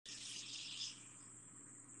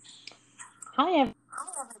Hi,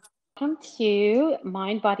 welcome to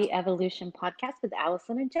Mind Body Evolution podcast with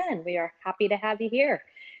Allison and Jen. We are happy to have you here.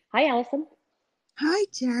 Hi, Allison. Hi,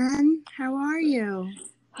 Jen. How are you?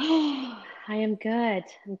 I am good.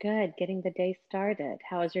 I'm good. Getting the day started.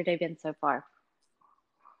 How has your day been so far?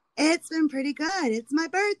 It's been pretty good. It's my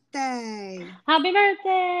birthday. Happy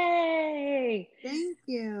birthday! Thank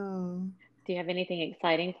you. Do you have anything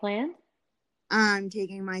exciting planned? I'm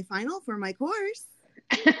taking my final for my course.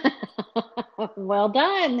 Well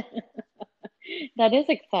done. That is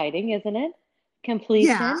exciting, isn't it? Yeah.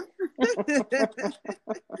 Completion.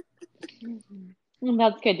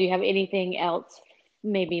 That's good. Do you have anything else,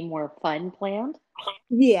 maybe more fun planned?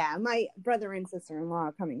 Yeah, my brother and sister-in-law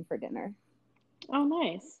are coming for dinner. Oh,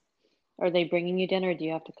 nice. Are they bringing you dinner? Or do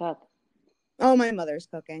you have to cook? Oh, my mother's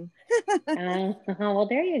cooking. Well,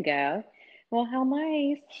 there you go. Well, how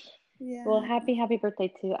nice. Well, Yeah. happy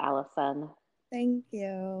birthday to Allison. Thank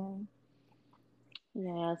you.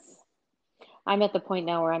 Yes. I'm at the point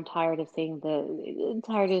now where I'm tired of seeing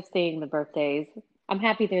the birthdays. I'm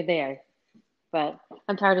happy they're there, but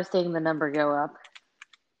I'm tired of seeing the number go up.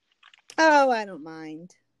 Oh, I don't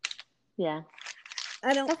mind. Yeah,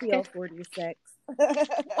 I don't that's feel good. 46.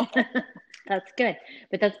 That's good.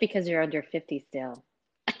 But that's because you're under 50 still.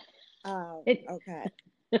 Oh, It okay.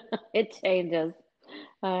 it changes.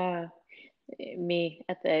 Uh, Me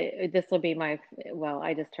at the this will be my well,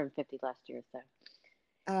 I just turned 50 last year, so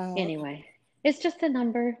Oh, okay. anyway, it's just a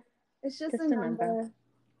number, It's just a just a number. number.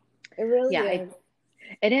 It really Yeah, is.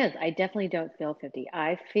 it is. I definitely don't feel 50.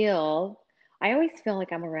 I always feel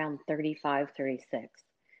like I'm around 35, 36.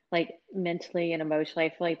 Like mentally and emotionally, I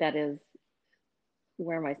feel like that is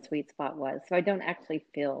where my sweet spot was. So I don't actually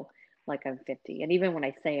feel like I'm 50. And even when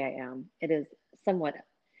I say I am, it is somewhat,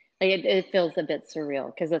 like it feels a bit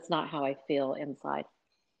surreal because it's not how I feel inside.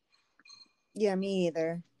 Yeah, me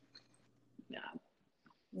either. Yeah.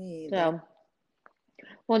 Me either. So,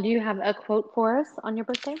 well, do you have a quote for us on your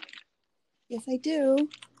birthday? Yes, I do.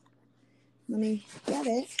 Let me get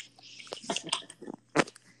it.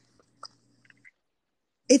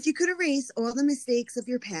 If you could erase all the mistakes of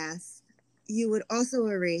your past, you would also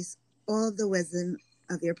erase all of the wisdom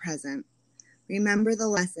of your present. Remember the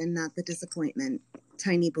lesson, not the disappointment.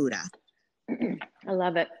 Tiny Buddha. I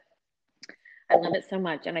love it. I love it so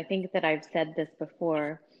much. And I think that I've said this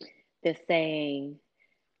before, this saying,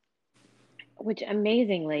 which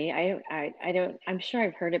amazingly, I don't, I'm sure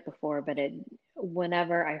I've heard it before, but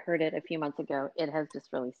whenever I heard it a few months ago, it has just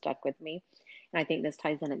really stuck with me. And I think this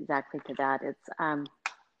ties in exactly to that.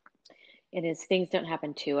 It is things don't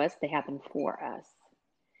happen to us, they happen for us.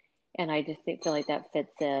 And I just feel like that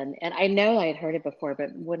fits in. And I know I had heard it before,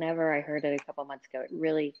 but whenever I heard it a couple months ago,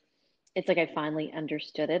 it's like I finally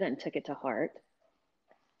understood it and took it to heart.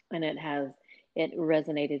 And it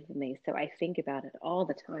resonated with me. So I think about it all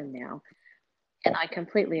the time now. And I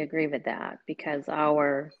completely agree with that because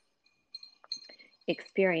our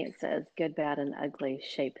experiences, good, bad, and ugly,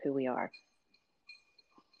 shape who we are.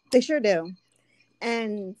 They sure do.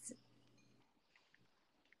 And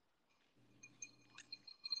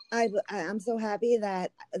I'm so happy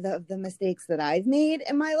that the mistakes that I've made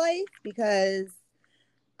in my life, because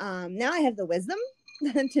now I have the wisdom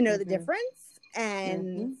to know the Mm-hmm. difference. And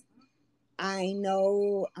Mm-hmm. I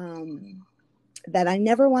know that I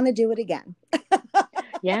never want to do it again.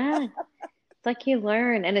 Yeah. It's like you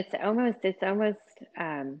learn, and it's almost,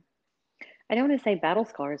 I don't want to say battle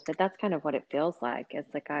scars, but that's kind of what it feels like.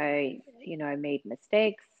 It's like I made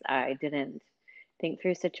mistakes. I didn't think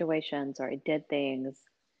through situations, or I did things,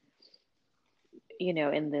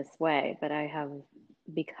 in this way, but I have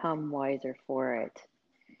become wiser for it.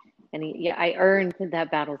 And yeah, I earned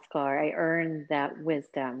that battle scar. I earned that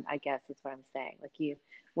wisdom, I guess is what I'm saying.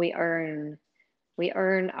 We earn, we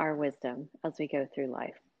earn our wisdom as we go through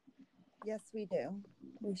life. Yes, we do.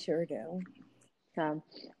 We sure do. So,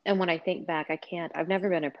 and when I think back, I've never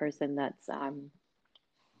been a person I've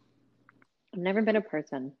never been a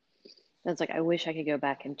person that's like, I wish I could go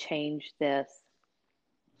back and change this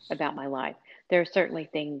about my life. There are certainly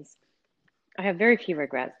things, I have very few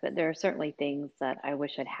regrets, but there are certainly things that I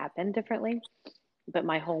wish had happened differently. But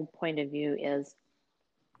my whole point of view is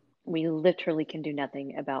we literally can do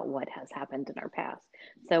nothing about what has happened in our past.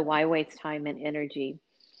 So why waste time and energy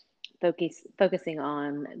focusing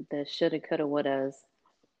on the shoulda, coulda, wouldas?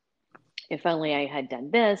 If only I had done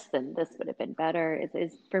this, then this would have been better.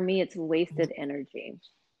 It's for me, it's wasted energy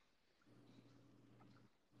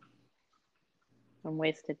and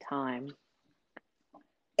wasted time.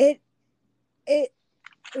 It it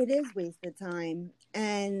it is wasted time,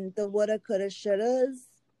 and the woulda, coulda, shouldas.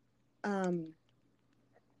 Um,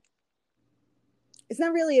 it's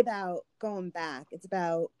not really about going back. It's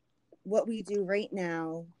about what we do right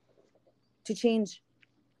now to change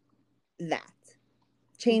that,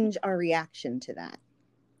 change our reaction to that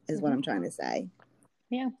is what I'm trying to say.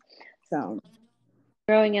 Yeah. So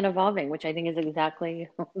Growing and evolving, which I think is exactly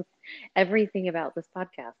everything about this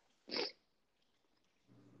podcast,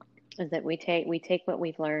 is that we take what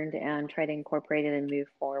we've learned and try to incorporate it and move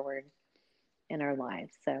forward in our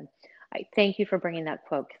lives. So I thank you for bringing that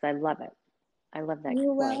quote because I love it. I love that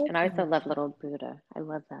you're quote. And I welcome. also love little Buddha. I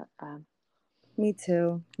love that. Me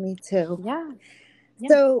too. Me too. Yeah. Yeah.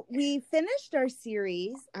 So we finished our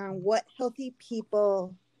series on what healthy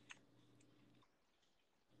people,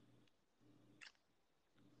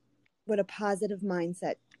 what a positive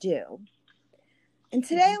mindset do. And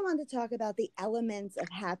today I want to talk about the elements of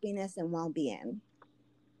happiness and well-being.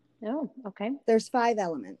 Oh, okay. There's 5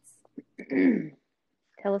 elements.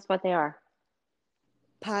 Tell us what they are.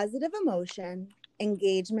 Positive emotion,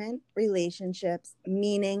 engagement, relationships,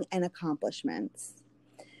 meaning, and accomplishments.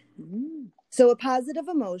 So a positive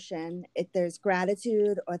emotion, there's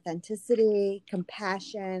gratitude, authenticity,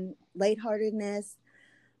 compassion, lightheartedness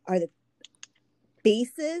are the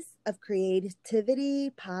basis of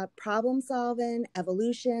creativity, problem solving,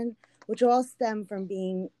 evolution, which all stem from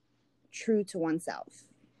being true to oneself.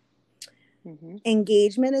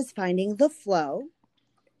 Engagement is finding the flow.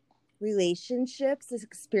 Relationships is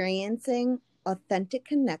experiencing authentic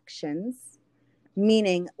connections,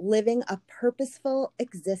 meaning living a purposeful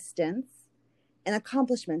existence, and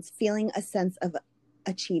accomplishments, feeling a sense of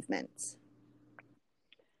achievement.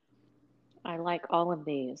 I like all of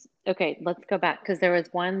these. Okay, let's go back because there was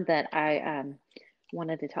one that I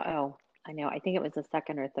wanted to talk. Oh, I know. I think it was the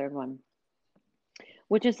second or third one.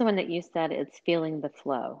 Which is the one that you said it's feeling the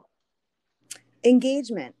flow?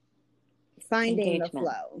 Engagement, finding the Engagement.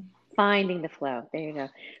 flow. Finding the flow. There you go.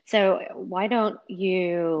 So why don't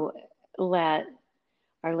you let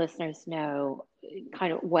our listeners know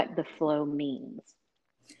kind of what the flow means?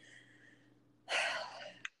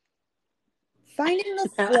 Finding the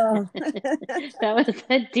flow. That was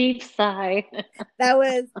a deep sigh. That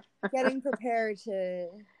was getting prepared to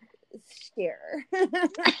share.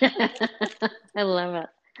 I love it.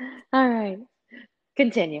 All right.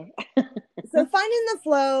 Continue. So finding the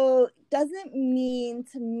flow doesn't mean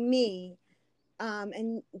to me,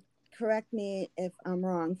 and correct me if I'm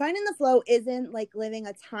wrong, finding the flow isn't like living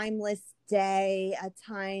a timeless day, a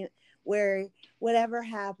time where whatever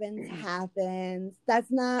happens, happens. That's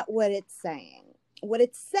not what it's saying. What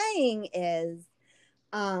it's saying is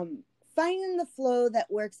finding the flow that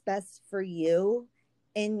works best for you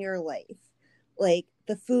in your life. Like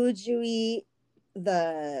the foods you eat,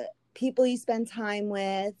 the people you spend time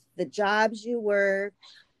with, the jobs you work.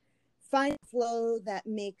 Find a flow that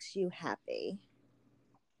makes you happy.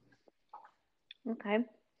 Okay.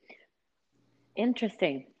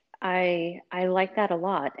 Interesting. I like that a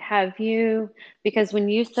lot. Have you, because when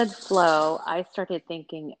you said flow, I started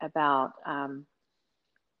thinking about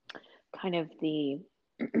kind of the,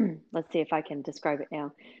 let's see if I can describe it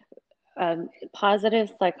now.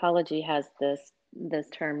 Positive psychology has this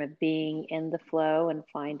term of being in the flow and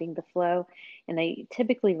finding the flow, and they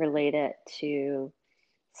typically relate it to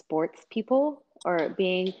sports people or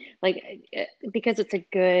being like because it's a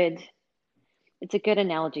good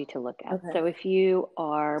analogy to look at. Okay. So if you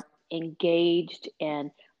are engaged in,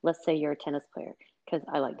 let's say you're a tennis player, because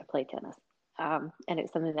I like to play tennis, and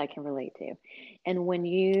it's something that I can relate to. And when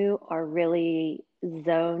you are really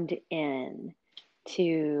zoned in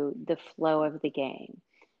to the flow of the game,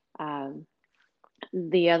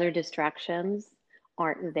 the other distractions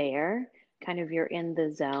aren't there. Kind of you're in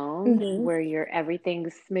the zone where you're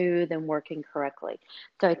everything's smooth and working correctly.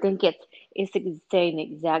 So I think it's saying the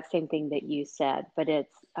exact same thing that you said, but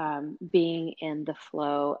it's being in the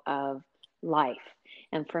flow of life.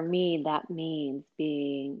 And for me, that means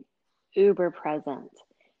being uber present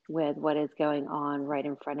with what is going on right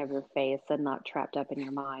in front of your face and not trapped up in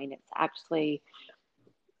your mind. It's actually,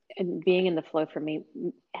 and being in the flow for me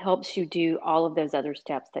helps you do all of those other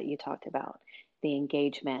steps that you talked about, the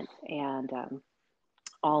engagement and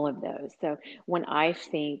all of those. So when I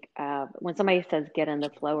think when somebody says get in the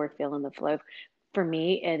flow or feel in the flow, for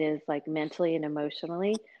me it is like mentally and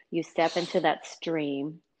emotionally you step into that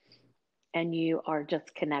stream and you are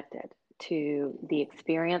just connected to the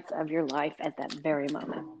experience of your life at that very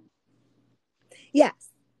moment. Yes,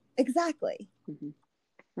 exactly.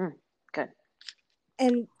 Good.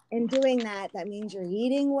 And in doing that, that means you're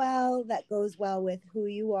eating well, that goes well with who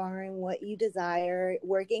you are and what you desire,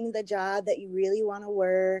 working the job that you really want to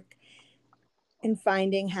work, and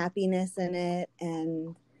finding happiness in it,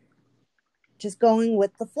 and just going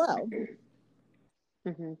with the flow.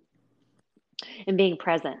 Hmm. And being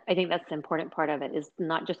present. I think that's the important part of it, is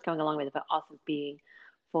not just going along with it, but also being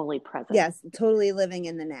fully present. Yes, totally living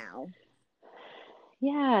in the now.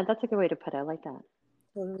 Yeah, that's a good way to put it. I like that.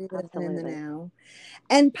 Totally living in the Absolutely. now.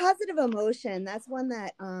 And positive emotion, that's one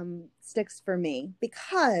that sticks for me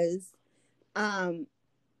because um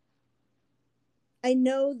I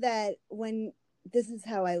know that when this is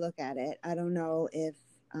how I look at it. I don't know if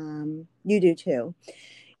you do too.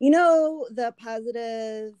 You know, the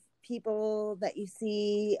positive people that you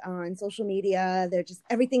see on social media, they're just,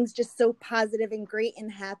 everything's just so positive and great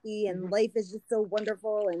and happy, and Hmm. life is just so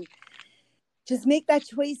wonderful. And just make that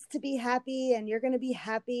choice to be happy, and you're going to be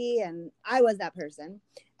happy. And I was that person.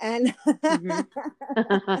 And, Hmm.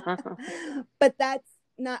 but that's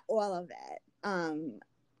not all of it. Hmm.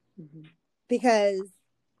 Because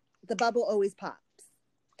the bubble always pops.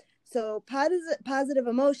 So positive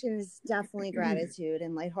emotion is definitely gratitude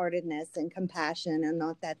and lightheartedness and compassion and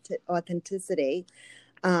authenticity.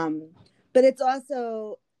 Um, but it's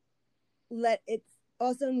also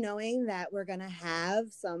knowing that we're gonna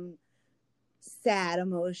have some sad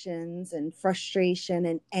emotions and frustration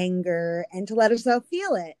and anger, and to let ourselves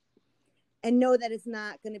feel it and know that it's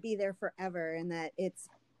not going to be there forever, and that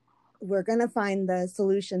we're going to find the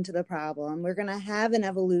solution to the problem. We're going to have an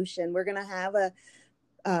evolution. We're going to have a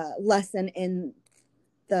lesson in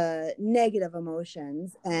the negative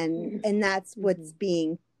emotions, and that's what's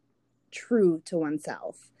being true to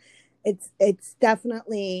oneself. It's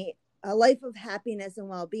definitely a life of happiness and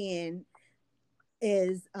well-being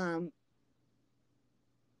is on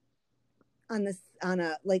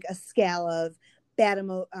a like a scale of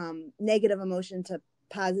negative emotion to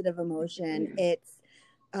positive emotion. It's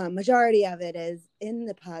majority of it is in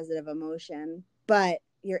the positive emotion, but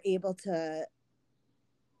you're able to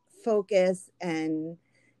focus and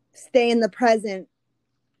stay in the present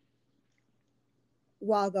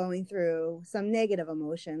while going through some negative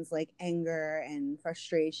emotions like anger and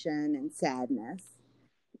frustration and sadness.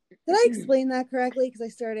 Did I explain that correctly? Because I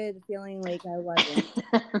started feeling like I wasn't.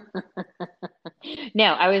 No,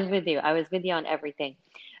 I was with you. I was with you on everything.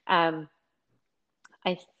 Um,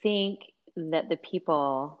 I think that the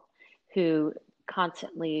people who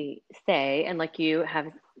constantly say, and like you have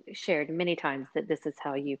shared many times, that this is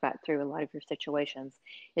how you got through a lot of your situations,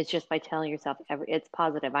 is just by telling yourself it's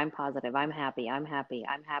positive, I'm happy, I'm happy,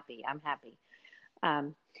 I'm happy, I'm happy.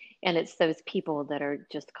 Um, and it's those people that are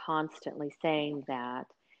just constantly saying that.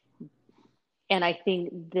 And I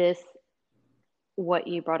think this, what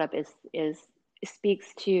you brought up, is speaks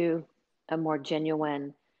to a more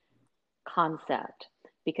genuine concept,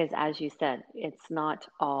 because as you said, it's not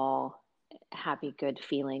all happy good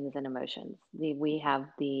feelings and emotions. We have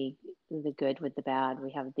the good with the bad,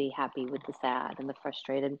 we have the happy with the sad and the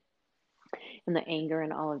frustrated and the anger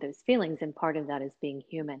and all of those feelings, and part of that is being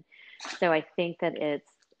human. So I think that it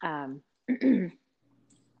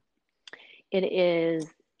is,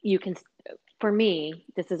 you can, for me,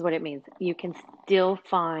 this is what it means: you can still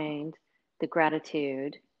find the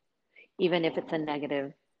gratitude even if it's a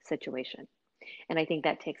negative situation. And I think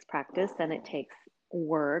that takes practice and it takes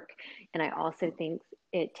work. And I also think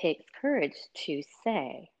it takes courage to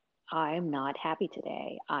say, I'm not happy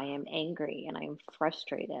today. I am angry and I am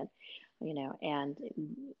frustrated, and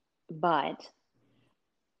but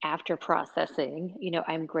after processing,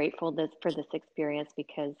 I'm grateful for this experience,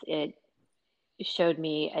 because it showed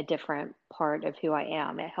me a different part of who I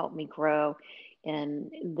am. It helped me grow in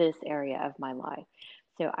this area of my life.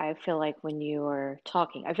 So I feel like when you were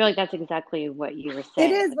talking, I feel like that's exactly what you were It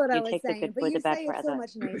saying. is what I You was take the saying, good but with the you bad say for it so other.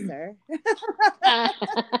 much nicer.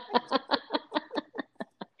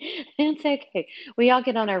 It's okay. We all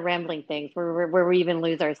get on our rambling things where we even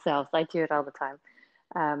lose ourselves. I do it all the time.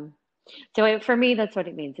 Um, for me, that's what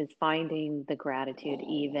it means, is finding the gratitude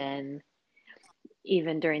even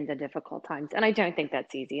during the difficult times. And I don't think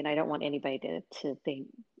that's easy. And I don't want anybody to think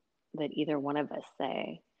that either one of us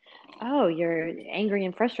say, oh, you're angry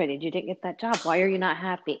and frustrated. You didn't get that job. Why are you not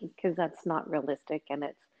happy? Because that's not realistic. And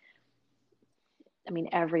I mean,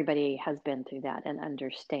 everybody has been through that and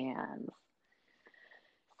understands.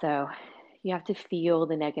 So you have to feel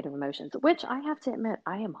the negative emotions, which I have to admit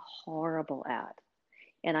I am horrible at.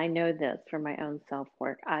 And I know this from my own self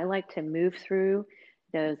work. I like to move through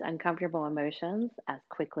those uncomfortable emotions as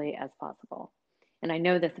quickly as possible. And I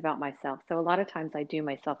know this about myself. So a lot of times I do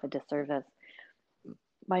myself a disservice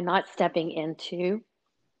by not stepping into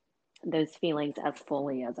those feelings as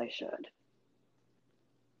fully as I should.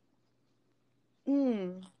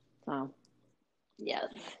 Mm. So,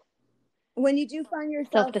 yes. When you do find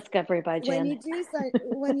Self yourself, discovery by Jen.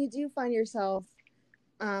 when you do find yourself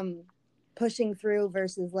um, pushing through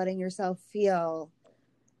versus letting yourself feel,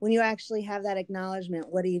 when you actually have that acknowledgement,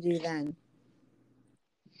 what do you do then?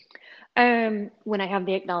 When I have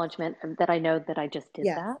the acknowledgement that I know that I just did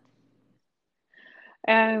Yes.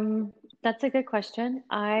 that. Um, that's a good question.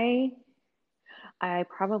 I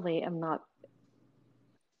probably am not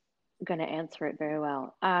going to answer it very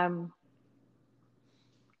well.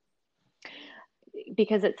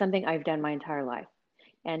 Because it's something I've done my entire life.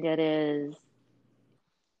 And it is,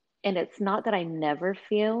 and it's not that I never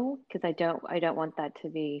feel, because I don't want that to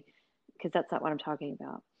be, because that's not what I'm talking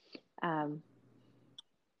about. Um,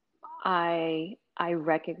 I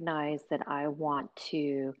recognize that I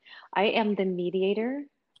am the mediator,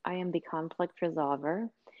 I am the conflict resolver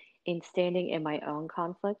in standing in my own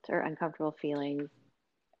conflict or uncomfortable feelings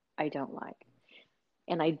I don't like.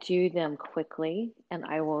 And I do them quickly and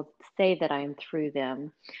I will say that I'm through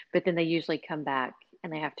them, but then they usually come back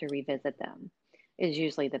and I have to revisit them is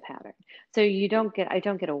usually the pattern. So I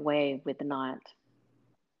don't get away with not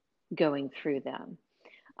going through them.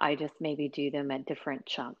 I just maybe do them at different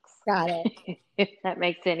chunks. Got it. If that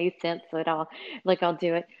makes any sense at all. Like I'll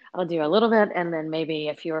do a little bit and then maybe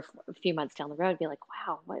a few months down the road be like,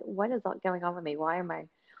 wow, what is going on with me? Why am I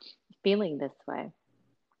feeling this way?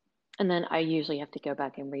 And then I usually have to go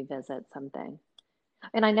back and revisit something.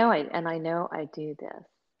 And I know I do this,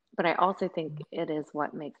 but I also think it is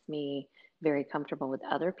what makes me very comfortable with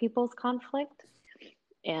other people's conflict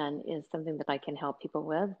and is something that I can help people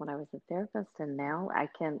with when I was a therapist. And now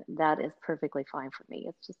that is perfectly fine for me.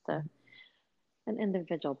 It's just an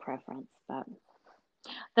individual preference. But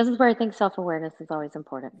this is where I think self-awareness is always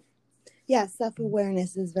important. Yeah,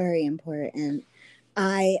 self-awareness is very important.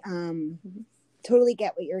 I totally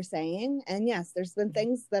get what you're saying. And yes, there's been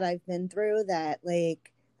things that I've been through that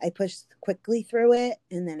like I push quickly through it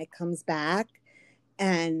and then it comes back.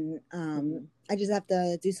 And I just have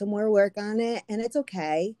to do some more work on it and it's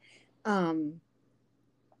okay.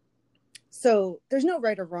 So there's no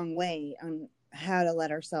right or wrong way on how to let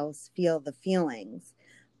ourselves feel the feelings.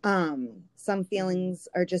 Some feelings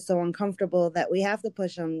are just so uncomfortable that we have to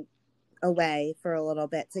push them away for a little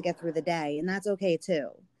bit to get through the day, and that's okay too.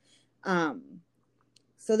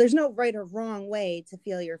 So there's no right or wrong way to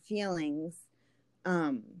feel your feelings.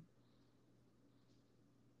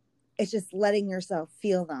 It's just letting yourself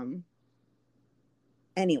feel them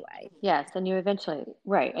anyway. Yes, and you eventually,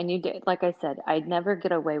 right. And you did, like I said, I'd never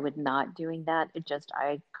get away with not doing that.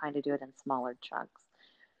 I kind of do it in smaller chunks.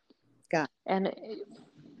 Got And,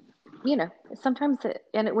 sometimes,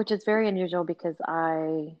 which is very unusual because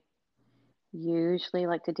I usually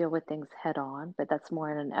like to deal with things head on, but that's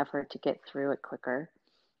more in an effort to get through it quicker.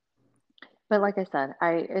 But like I said,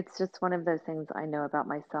 it's just one of those things I know about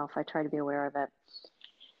myself. I try to be aware of it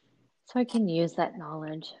so I can use that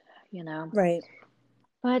knowledge, you know. right.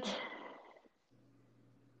 But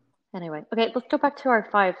anyway, okay, let's go back to our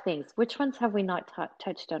five things. Which ones have we not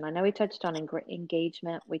touched on? I know we touched on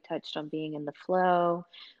engagement, we touched on being in the flow,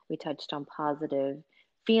 we touched on positive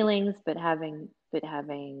feelings, but having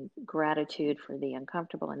gratitude for the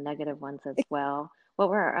uncomfortable and negative ones as well. What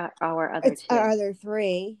were our other It's our two? other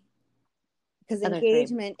three, because Other three.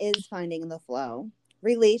 engagement is finding the flow.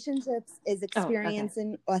 Relationships is Oh, okay.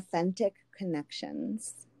 experiencing authentic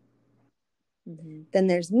connections. Hmm. Then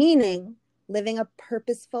there's meaning, living a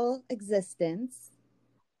purposeful existence,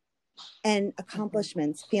 and Hmm.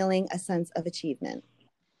 accomplishments, feeling a sense of achievement.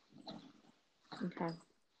 Okay.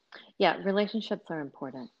 Yeah, relationships are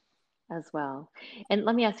important as well. And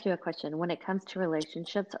let me ask you a question. When it comes to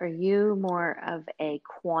relationships, are you more of a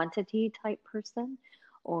quantity type person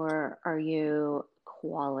or are you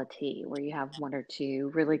quality where you have one or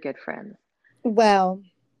two really good friends? Well,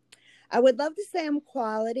 I would love to say I'm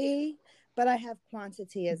quality, but I have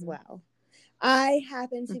quantity as Hmm. well. I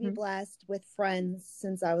happen to be Hmm. blessed with friends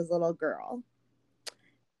since I was a little girl.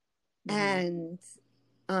 Hmm. And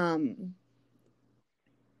um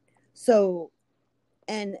so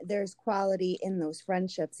and there's quality in those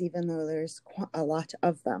friendships even though there's a lot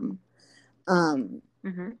of them. Um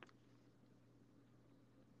Hmm.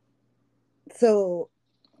 so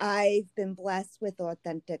I've been blessed with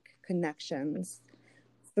authentic connections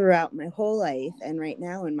throughout my whole life and right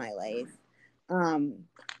now in my life. Um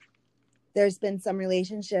there's been some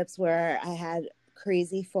relationships where I had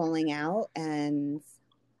crazy falling out and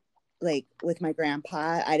like with my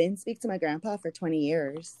grandpa. I didn't speak to my grandpa for 20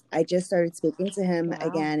 years. I just started speaking to him Wow.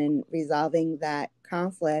 again and resolving that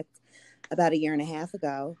conflict about a year and a half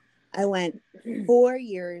ago. I went 4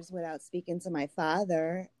 years without speaking to my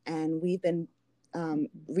father, and we've been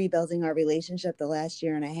rebuilding our relationship the last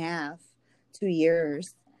year and a half, 2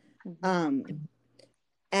 years. Hmm. Um,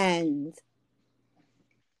 and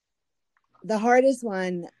the hardest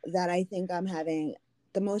one that I think I'm having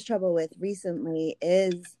the most trouble with recently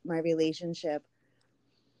is my relationship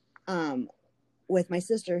with my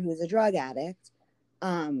sister, who's a drug addict.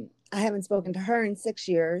 I haven't spoken to her in 6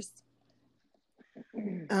 years.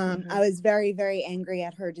 I was very, very angry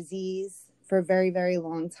at her disease for a very, very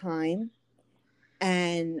long time.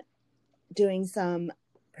 And doing some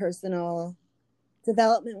personal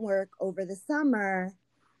development work over the summer,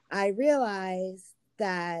 I realized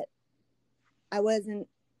that I wasn't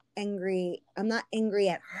angry. I'm not angry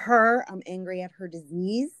at her. I'm angry at her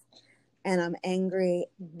disease. And I'm angry,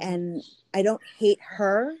 and I don't hate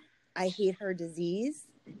her. I hate her disease,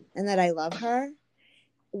 and that I love her,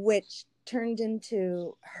 which turned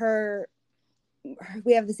into her.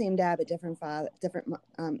 We have the same dad, but different father.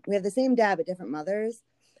 We have the same dad, but different mothers.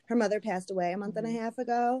 Her mother passed away a month and a half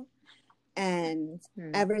ago, and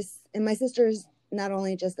and my sister's not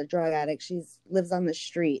only just a drug addict, she's lives on the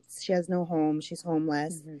streets. She has no home. She's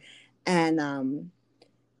homeless, and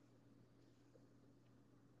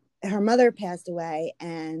her mother passed away,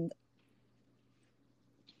 and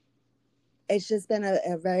it's just been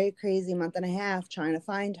a very crazy month and a half trying to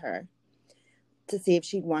find her to see if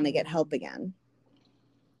she'd want to get help again.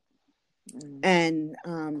 And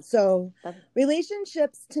so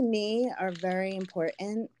relationships to me are very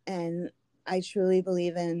important, and I truly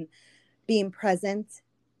believe in being present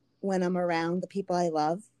when I'm around the people I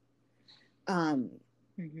love, and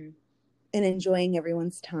enjoying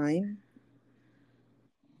everyone's time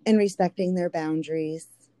and respecting their boundaries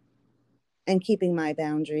and keeping my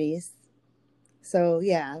boundaries. So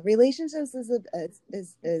yeah, relationships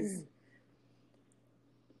is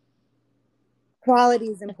quality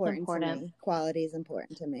is important to me. Quality is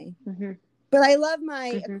important to me. But I love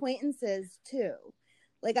my acquaintances too.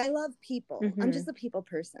 Like, I love people. I'm just a people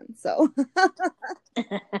person. So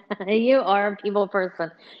You are a people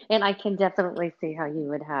person, and I can definitely see how you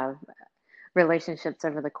would have relationships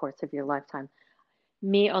over the course of your lifetime.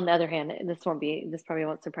 Me, on the other hand, this probably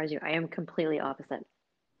won't surprise you. I am completely opposite.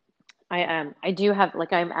 I do have,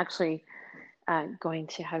 like, I'm actually going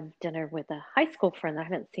to have dinner with a high school friend that I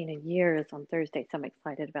haven't seen in years on Thursday, so I'm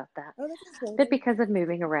excited about that. oh, that's exciting. But because of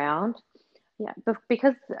moving around, yeah, but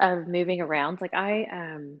because of moving around, like I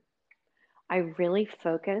really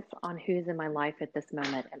focus on who's in my life at this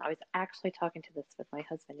moment. And I was actually talking to this with my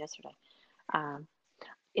husband yesterday. Um,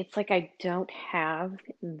 it's like I don't have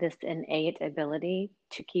this innate ability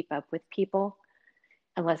to keep up with people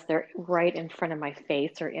unless they're right in front of my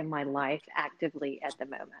face or in my life actively at the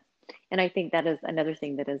moment. And I think that is another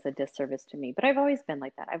thing that is a disservice to me. But I've always been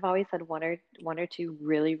like that. I've always had one or two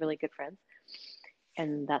really, really good friends,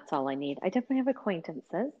 and that's all I need. I definitely have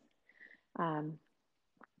acquaintances. Um,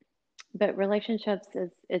 but relationships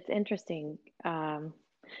is it's interesting,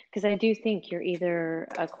 because I do think you're either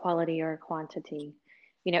a quality or a quantity,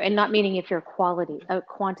 and not meaning if you're a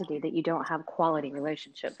quantity that you don't have quality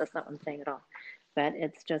relationships. That's not what I'm saying at all. But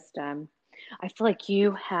it's just, I feel like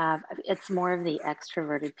it's more of the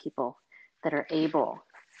extroverted people that are able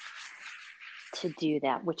to do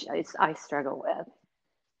that, which I struggle with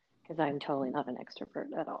because I'm totally not an extrovert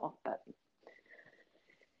at all. But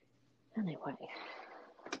anyway,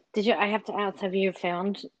 I have to ask, have you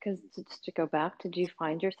found, because just to go back, did you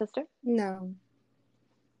find your sister? No.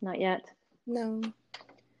 Not yet? No.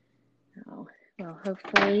 Oh, well,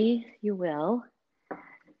 hopefully you will.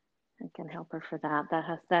 I can help her for that.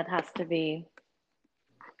 That has to be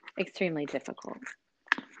extremely difficult.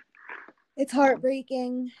 It's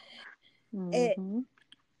heartbreaking. Mm-hmm.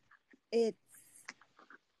 It's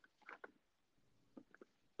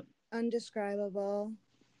undescribable,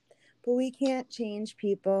 but we can't change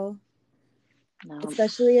people. No.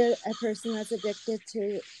 Especially a person that's addicted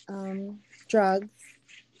to drugs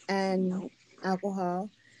and alcohol.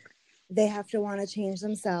 They have to want to change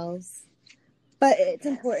themselves. But it's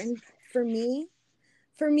important for me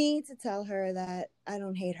to tell her that I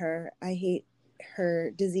don't hate her. I hate her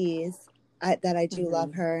disease, that I do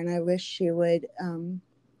love her, and I wish she would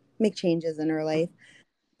make changes in her life.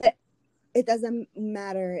 But it doesn't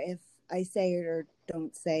matter if I say it or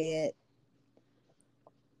don't say it,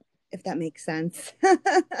 if that makes sense.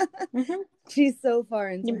 She's so far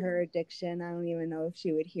into her addiction, I don't even know if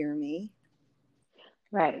she would hear me.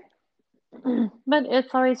 Right. But it's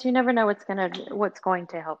always, you never know what's going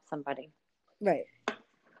to help somebody. Right.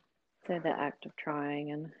 So the act of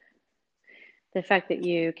trying, and the fact that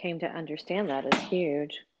you came to understand that is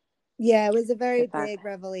huge. Yeah, it was a very big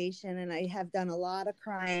revelation, and I have done a lot of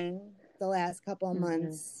crying the last couple of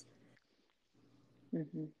months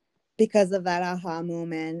because of that aha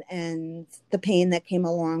moment and the pain that came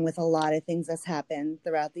along with a lot of things that's happened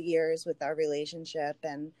throughout the years with our relationship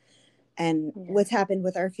and what's happened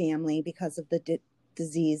with our family because of the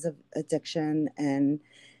disease of addiction, and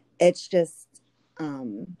it's just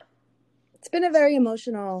it's been a very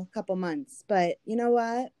emotional couple months. But you know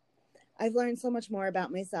what? I've learned so much more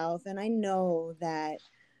about myself, and I know that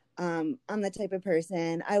I'm the type of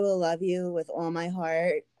person, I will love you with all my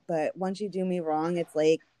heart, but once you do me wrong, it's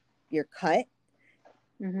like you're cut.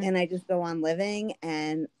 Mm-hmm. And I just go on living,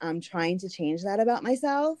 and I'm trying to change that about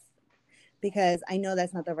myself, because I know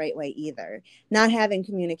that's not the right way either. Not having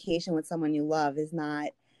communication with someone you love is not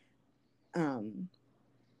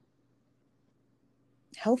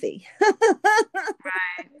healthy.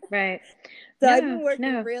 Right. So I've No, been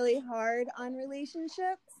working no. really hard on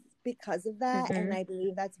relationships because of that. Mm-hmm. And I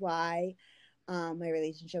believe that's why my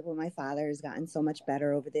relationship with my father has gotten so much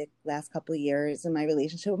better over the last couple of years, and my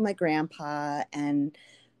relationship with my grandpa, and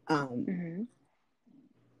Mm-hmm.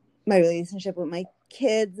 my relationship with my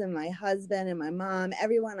kids and my husband and my mom,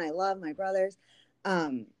 everyone I love, my brothers.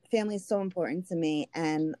 Family is so important to me,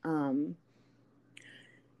 and I'm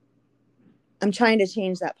trying to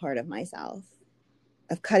change that part of myself,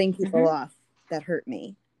 of cutting people off that hurt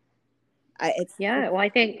me. Well, I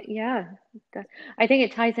think, I think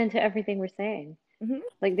it ties into everything we're saying. Mm-hmm.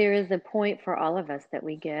 Like there is a point for all of us that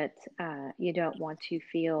we get, you don't want to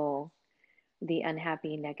feel the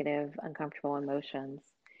unhappy, negative, uncomfortable emotions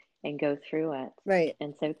and go through it. Right.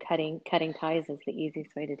 And so cutting ties is the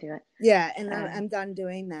easiest way to do it. Yeah, and I'm done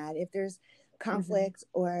doing that. If there's conflict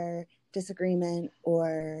or disagreement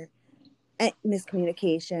or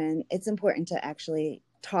miscommunication, it's important to actually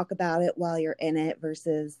talk about it while you're in it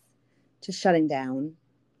versus just shutting down.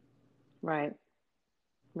 Right.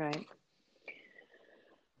 Right.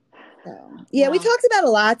 So, yeah, we talked about a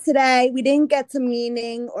lot today. We didn't get to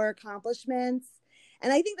meaning or accomplishments.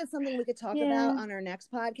 And I think that's something we could talk about on our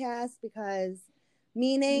next podcast, because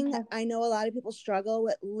meaning, I know a lot of people struggle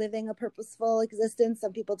with living a purposeful existence.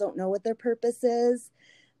 Some people don't know what their purpose is.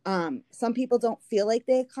 Some people don't feel like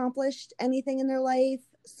they accomplished anything in their life.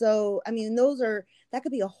 So, I mean, that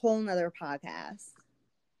could be a whole nother podcast.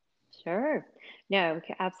 Sure. No,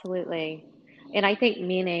 absolutely. And I think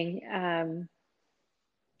meaning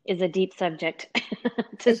is a deep subject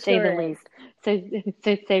to say the least. So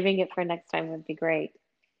saving it for next time would be great.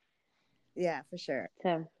 Yeah, for sure.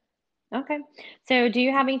 So, okay. So do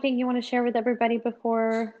you have anything you want to share with everybody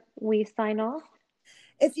before we sign off?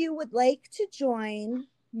 If you would like to join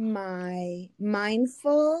my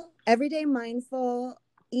Everyday Mindful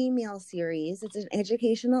email series, it's an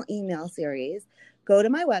educational email series, go to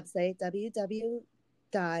my website,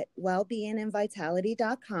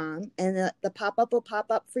 www.wellbeingandvitality.com, and the pop-up will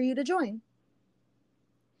pop up for you to join.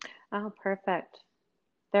 Oh, perfect.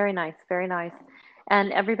 Very nice. Very nice.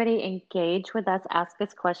 And everybody engage with us, ask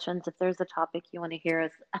us questions. If there's a topic you want to hear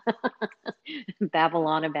us babble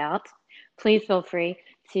on about, please feel free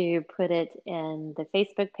to put it in the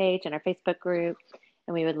Facebook page and our Facebook group.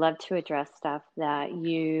 And we would love to address stuff that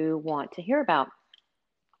you want to hear about.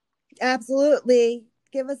 Absolutely.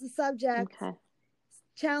 Give us a subject. Okay.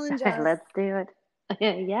 Challenge us. Let's do it.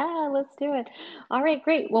 Yeah, let's do it. All right,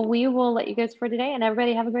 great. Well, we will let you go for today, and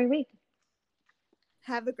everybody have a great week.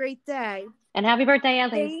 Have a great day. And happy birthday,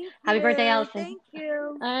 Allison. Happy birthday, Allison. Thank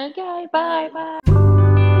you. Okay, bye.